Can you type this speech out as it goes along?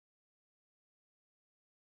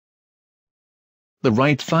The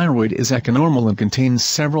right thyroid is echonormal and contains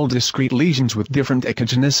several discrete lesions with different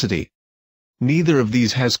echogenicity. Neither of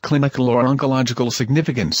these has clinical or oncological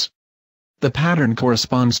significance. The pattern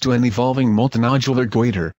corresponds to an evolving multinodular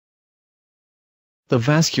goiter. The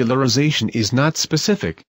vascularization is not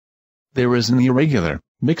specific. There is an irregular,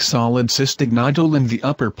 mixed solid cystic nodule in the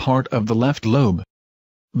upper part of the left lobe.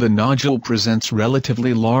 The nodule presents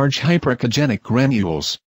relatively large hyperechogenic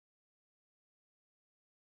granules.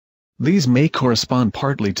 These may correspond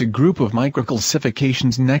partly to group of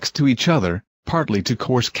microcalcifications next to each other, partly to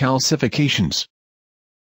coarse calcifications.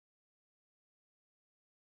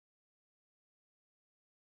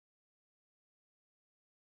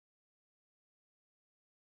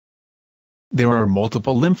 There are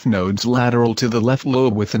multiple lymph nodes lateral to the left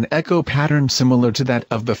lobe with an echo pattern similar to that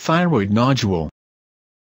of the thyroid nodule.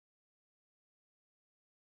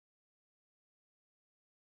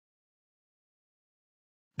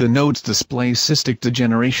 The nodes display cystic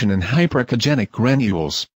degeneration and hyperechogenic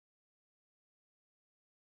granules.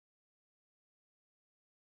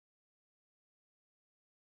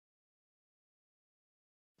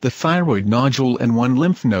 The thyroid nodule and one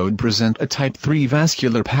lymph node present a type 3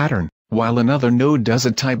 vascular pattern, while another node does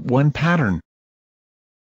a type 1 pattern.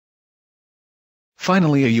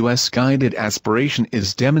 Finally, a US-guided aspiration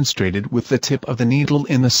is demonstrated with the tip of the needle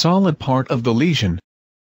in the solid part of the lesion,